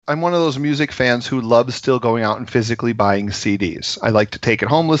those music fans who loves still going out and physically buying CDs. I like to take it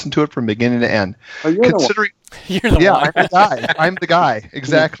home, listen to it from beginning to end. Oh, you're Considering, You're the yeah, one. I'm the guy. I'm the guy,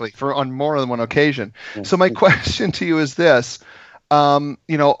 exactly, on more than one occasion. So my question to you is this. I'm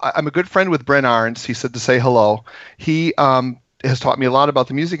a good friend with Brent Arns. He said to say hello. He has taught me a lot about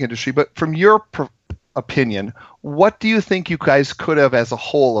the music industry. But from your opinion, what do you think you guys could have, as a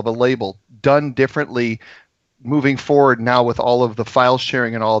whole of a label, done differently moving forward now with all of the file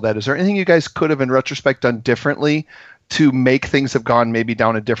sharing and all of that? Is there anything you guys could have, in retrospect, done differently to make things have gone maybe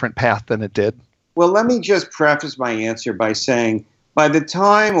down a different path than it did? Well, let me just preface my answer by saying, by the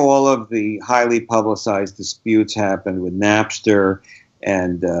time all of the highly publicized disputes happened with Napster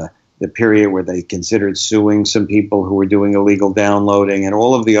and the period where they considered suing some people who were doing illegal downloading and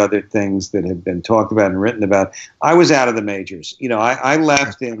all of the other things that have been talked about and written about, I was out of the majors. I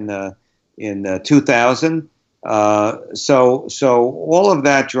left in 2000. So all of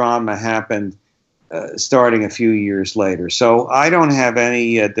that drama happened starting a few years later. So I don't have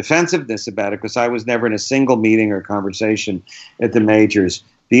any defensiveness about it because I was never in a single meeting or conversation at the majors.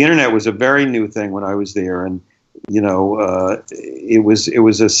 The internet was a very new thing when I was there, and it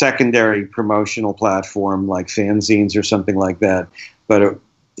was a secondary promotional platform like fanzines or something like that. But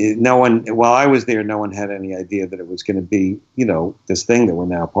no one, while I was there, no one had any idea that it was going to be this thing that we're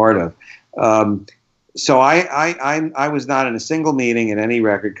now part of. So I was not in a single meeting at any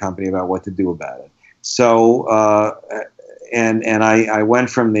record company about what to do about it. So and I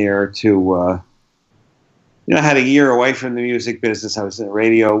went from there to I had a year away from the music business. I was in the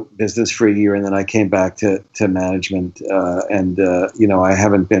radio business for a year, and then I came back to management. I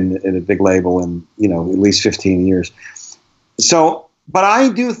haven't been at a big label in at least 15 years. So, but I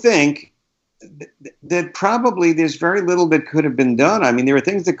do think that probably there's very little that could have been done. I mean, there are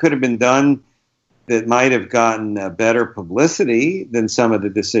things that could have been done that might have gotten better publicity than some of the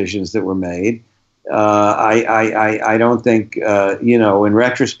decisions that were made. I don't think, in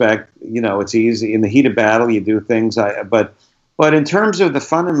retrospect, it's easy. In the heat of battle, you do things. But in terms of the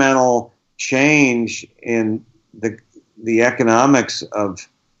fundamental change in the economics of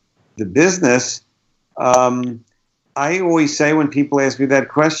the business, I always say when people ask me that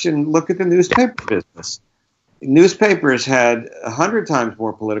question, look at the newspaper business. Newspapers had 100 times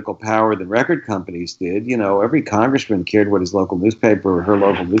more political power than record companies did. Every congressman cared what his local newspaper or her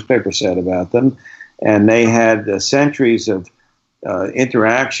local newspaper said about them. And they had centuries of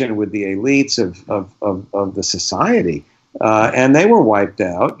interaction with the elites of the society. And they were wiped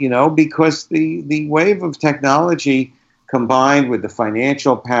out, because the wave of technology combined with the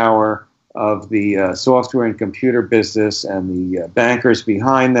financial power of the software and computer business and the bankers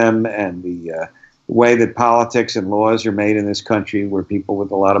behind them and the way that politics and laws are made in this country where people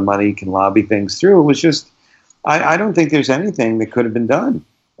with a lot of money can lobby things through. It was just, I don't think there's anything that could have been done.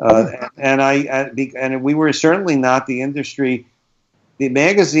 And we were certainly not the industry. The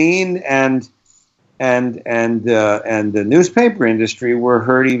magazine and the newspaper industry were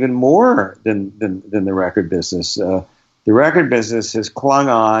hurt even more than the record business. The record business has clung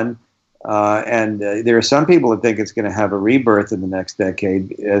on, and there are some people that think it's going to have a rebirth in the next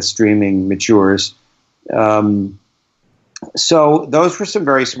decade as streaming matures. So those were some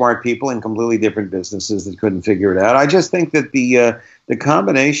very smart people in completely different businesses that couldn't figure it out. I just think that the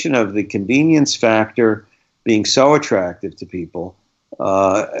combination of the convenience factor being so attractive to people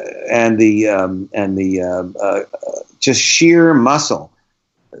and the just sheer muscle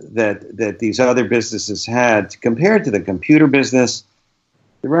that these other businesses had compared to the computer business,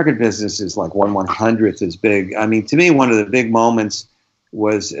 the record business is like 1/100th as big. I mean, to me, one of the big moments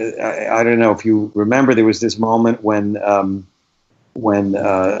was I don't know if you remember, there was this moment when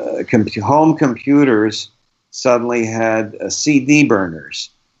home computers suddenly had CD burners.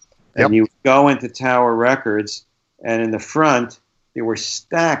 Yep. And you go into Tower Records, and in the front, there were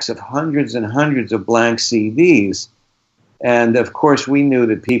stacks of hundreds and hundreds of blank CDs. And, of course, we knew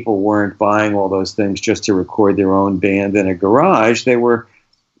that people weren't buying all those things just to record their own band in a garage.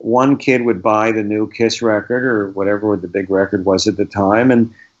 One kid would buy the new Kiss record or whatever the big record was at the time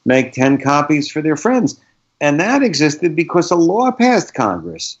and make 10 copies for their friends. And that existed because a law passed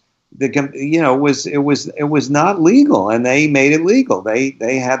Congress. It was not legal, and they made it legal. They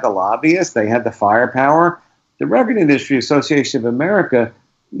had the lobbyists, they had the firepower. The Record Industry Association of America,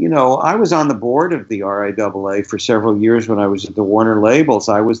 I was on the board of the RIAA for several years when I was at the Warner labels.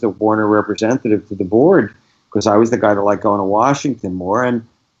 I was the Warner representative to the board because I was the guy that liked going to Washington more. And,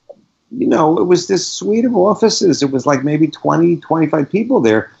 it was this suite of offices. It was like maybe 20, 25 people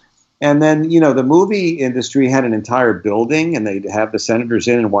there. And then, the movie industry had an entire building, and they'd have the senators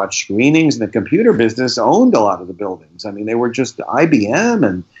in and watch screenings, and the computer business owned a lot of the buildings. I mean, they were just IBM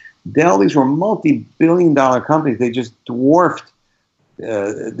and Dell. These were multi-billion-dollar companies. They just dwarfed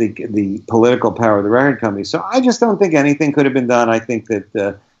the political power of the record company. So I just don't think anything could have been done. I think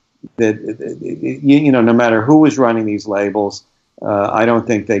that no matter who was running these labels, I don't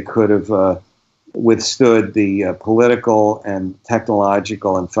think they could have withstood the political and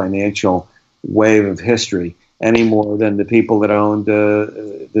technological and financial wave of history any more than the people that owned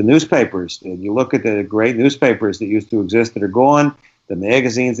the newspapers. And you look at the great newspapers that used to exist that are gone, the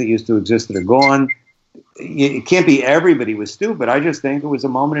magazines that used to exist that are gone. It can't be everybody was stupid. I just think it was a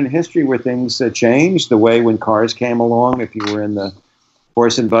moment in history where things changed. The way when cars came along, if you were in the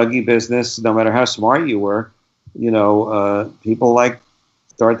horse and buggy business, no matter how smart you were, people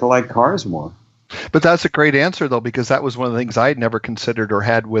start to like cars more. But that's a great answer, though, because that was one of the things I had never considered or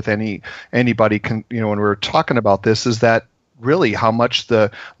had with anybody. When we were talking about this, is that really how much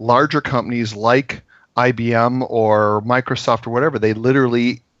the larger companies like IBM or Microsoft or whatever, they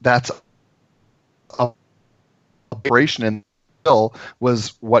literally, that's a operation and still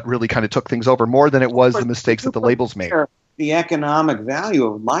was what really kind of took things over more than it was the mistakes that the labels made. The economic value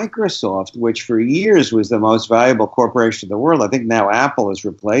of Microsoft, which for years was the most valuable corporation in the world. I think now Apple has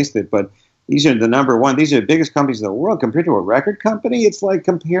replaced it, but these are the number one. These are the biggest companies in the world. Compared to a record company, it's like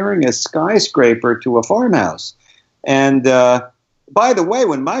comparing a skyscraper to a farmhouse. And by the way,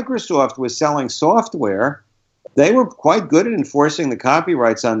 when Microsoft was selling software, they were quite good at enforcing the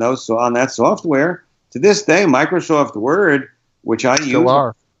copyrights on that software. To this day, Microsoft Word, which I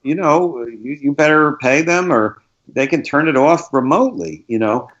still use, you better pay them, or they can turn it off remotely.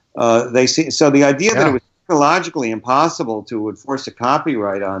 They see. So the idea that it was technologically impossible to enforce a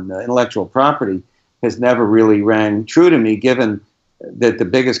copyright on intellectual property has never really rang true to me, given that the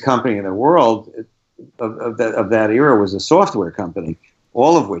biggest company in the world of that era was a software company,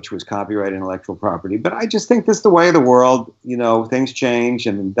 all of which was copyright intellectual property. But I just think that's the way of the world. Things change.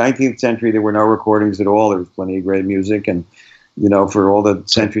 And in the 19th century, there were no recordings at all. There was plenty of great music, and for all the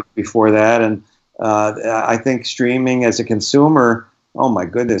centuries before that. And I think streaming as a consumer, oh my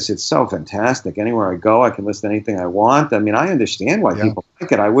goodness, it's so fantastic. Anywhere I go, I can listen to anything I want. I mean, I understand why people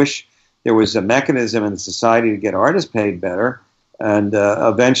like it. I wish there was a mechanism in the society to get artists paid better. And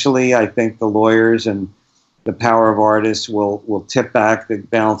eventually, I think the lawyers and the power of artists will tip back the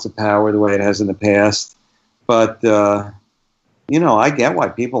balance of power the way it has in the past. But I get why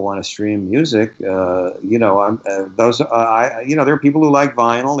people want to stream music. There are people who like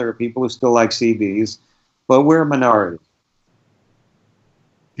vinyl. There are people who still like CDs, but we're a minority.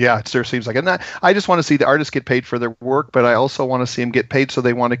 Yeah, it sure seems like it. And I just want to see the artists get paid for their work, but I also want to see them get paid so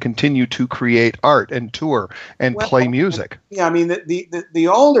they want to continue to create art and tour and play music. Yeah, I mean, the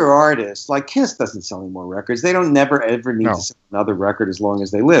older artists, like Kiss doesn't sell any more records. They don't never ever need to sell another record as long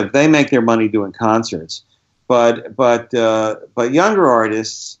as they live. They make their money doing concerts. But younger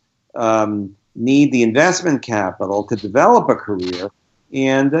artists need the investment capital to develop a career.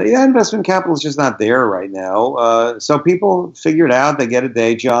 And investment capital is just not there right now. So people figure it out. They get a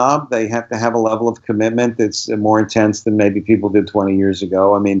day job. They have to have a level of commitment that's more intense than maybe people did 20 years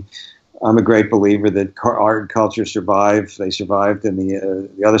ago. I mean, I'm a great believer that art and culture survive. They survived in the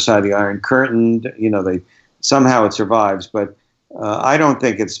other side of the Iron Curtain. Somehow it survives. But I don't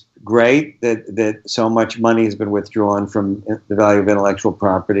think it's great that so much money has been withdrawn from the value of intellectual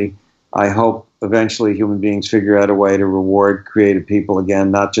property. I hope eventually human beings figure out a way to reward creative people again,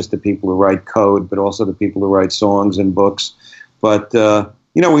 not just the people who write code, but also the people who write songs and books. But,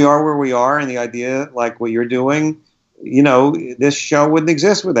 we are where we are, and the idea, like what you're doing, this show wouldn't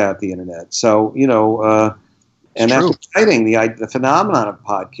exist without the internet. So, and that's exciting, the phenomenon of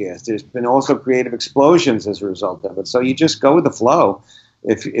podcasts. There's been also creative explosions as a result of it. So you just go with the flow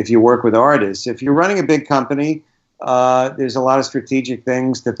if you work with artists. If you're running a big company, there's a lot of strategic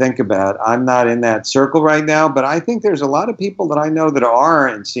things to think about. I'm not in that circle right now, but I think there's a lot of people that I know that are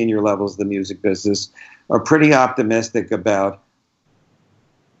in senior levels of the music business are pretty optimistic about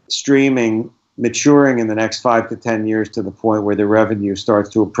streaming maturing in the next 5 to 10 years to the point where the revenue starts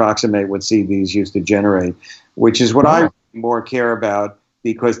to approximate what CDs used to generate, which is what I more care about,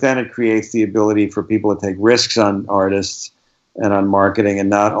 because then it creates the ability for people to take risks on artists and on marketing and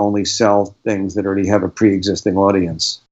not only sell things that already have a pre-existing audience.